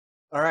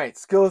All right,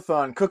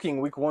 Skillathon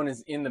cooking week one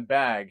is in the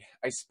bag.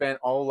 I spent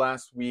all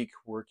last week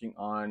working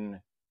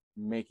on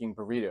making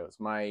burritos.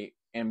 My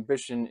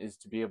ambition is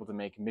to be able to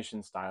make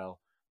mission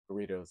style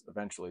burritos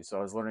eventually. So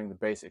I was learning the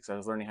basics. I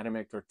was learning how to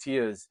make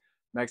tortillas,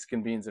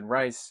 Mexican beans and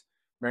rice,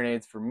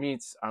 marinades for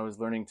meats. I was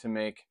learning to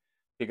make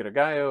pico de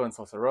gallo and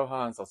salsa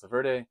roja and salsa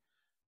verde.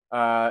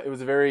 It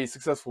was a very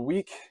successful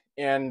week,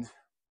 and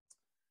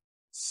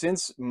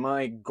since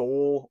my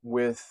goal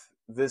with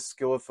this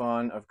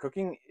skillathon of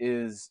cooking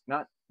is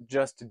not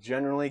just to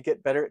generally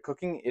get better at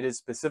cooking, it is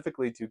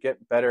specifically to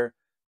get better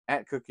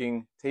at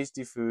cooking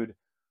tasty food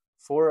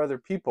for other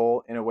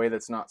people in a way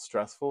that's not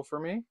stressful for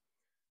me,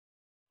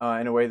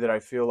 in a way that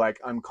I feel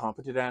like I'm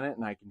competent at it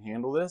and I can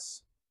handle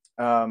this.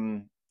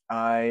 Um,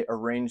 I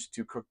arranged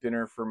to cook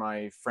dinner for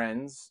my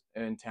friends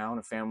in town,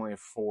 a family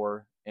of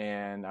four,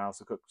 and I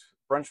also cooked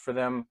brunch for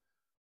them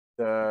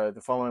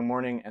the following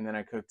morning, and then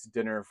I cooked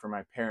dinner for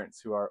my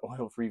parents who are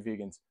oil-free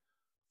vegans.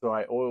 So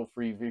I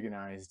oil-free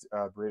veganized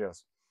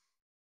burritos.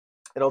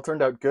 It all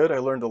turned out good. I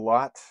learned a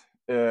lot.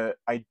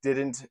 I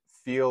didn't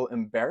feel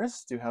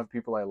embarrassed to have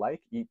people I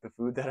like eat the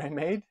food that I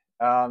made,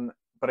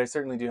 but I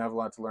certainly do have a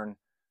lot to learn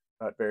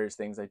about various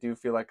things. I do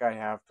feel like I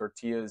have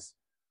tortillas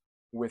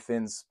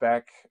within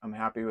spec. I'm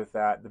happy with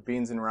that. The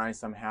beans and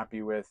rice, I'm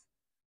happy with.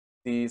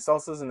 The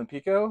salsas and the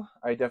pico,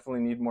 I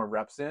definitely need more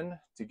reps in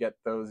to get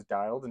those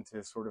dialed and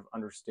to sort of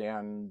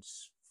understand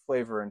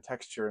flavor and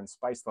texture and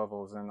spice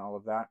levels and all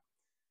of that.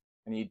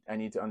 I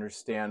need to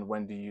understand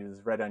when to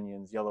use red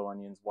onions, yellow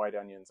onions, white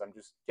onions. I'm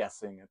just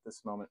guessing at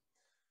this moment.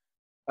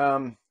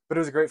 But it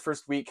was a great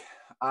first week.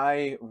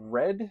 I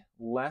read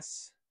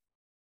less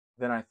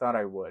than I thought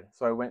I would.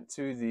 So I went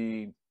to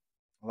the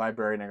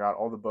library and I got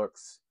all the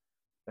books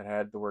that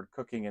had the word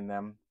cooking in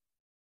them.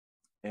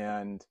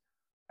 And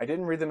I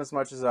didn't read them as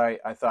much as I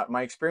thought.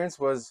 My experience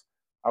was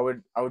I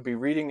would be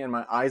reading and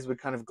my eyes would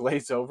kind of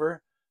glaze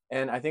over.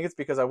 And I think it's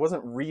because I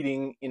wasn't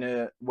reading in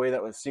a way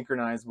that was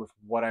synchronized with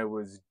what I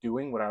was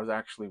doing, what I was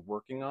actually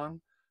working on.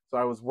 So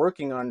I was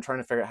working on trying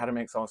to figure out how to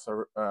make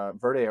salsa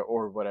verde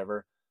or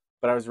whatever,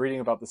 but I was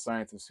reading about the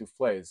science of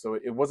soufflés. So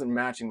it wasn't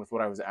matching with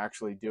what I was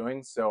actually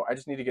doing. So I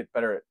just need to get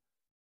better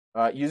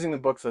at using the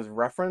books as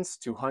reference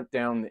to hunt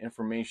down the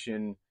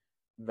information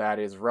that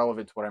is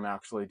relevant to what I'm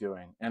actually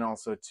doing, and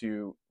also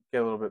to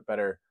get a little bit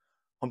better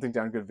hunting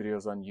down good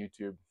videos on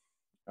YouTube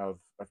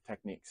of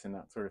techniques and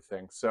that sort of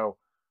thing. So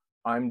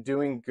I'm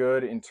doing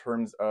good in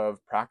terms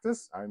of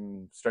practice.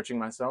 I'm stretching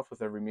myself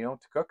with every meal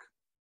to cook,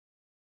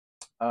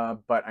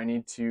 but I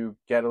need to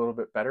get a little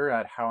bit better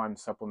at how I'm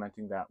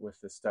supplementing that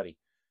with the study.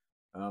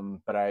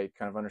 But I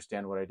kind of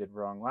understand what I did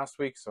wrong last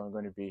week, so I'm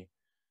going to be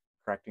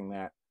correcting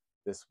that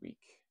this week.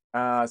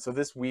 So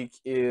this week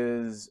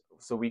is,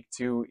 so week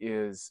two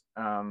is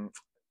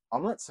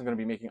omelets. I'm going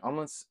to be making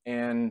omelets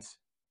and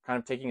kind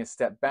of taking a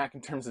step back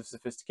in terms of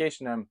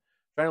sophistication. I'm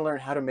trying to learn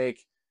how to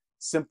make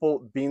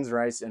simple beans,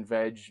 rice, and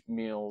veg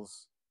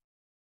meals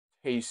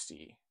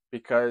tasty,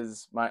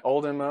 because my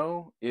old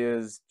MO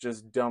is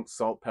just dump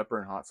salt, pepper,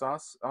 and hot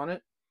sauce on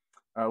it,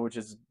 which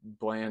is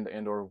bland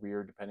and or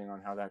weird depending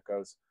on how that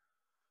goes.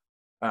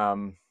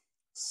 Um,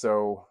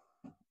 so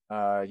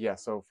yeah,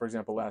 so for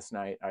example, last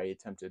night I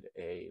attempted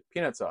a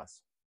peanut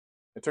sauce.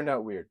 It turned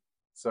out weird,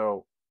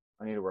 so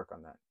I need to work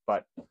on that.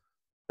 But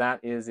that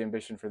is the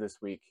ambition for this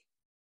week.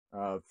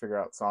 Figure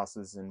out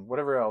sauces and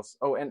whatever else.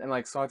 Oh, and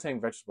like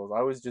sauteing vegetables. I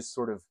always just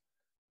sort of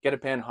get a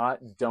pan hot,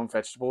 dump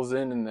vegetables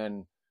in, and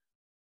then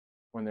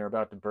when they're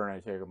about to burn,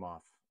 I take them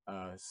off.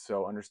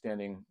 So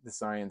understanding the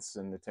science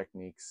and the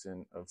techniques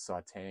and of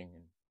sauteing.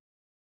 And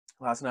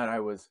last night I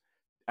was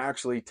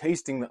actually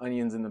tasting the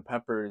onions and the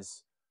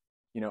peppers,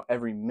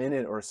 every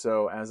minute or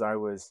so as I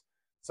was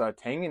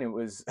sauteing, and it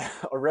was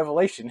a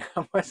revelation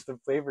how much the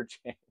flavor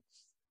changed.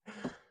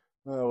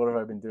 Oh, what have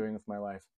I been doing with my life?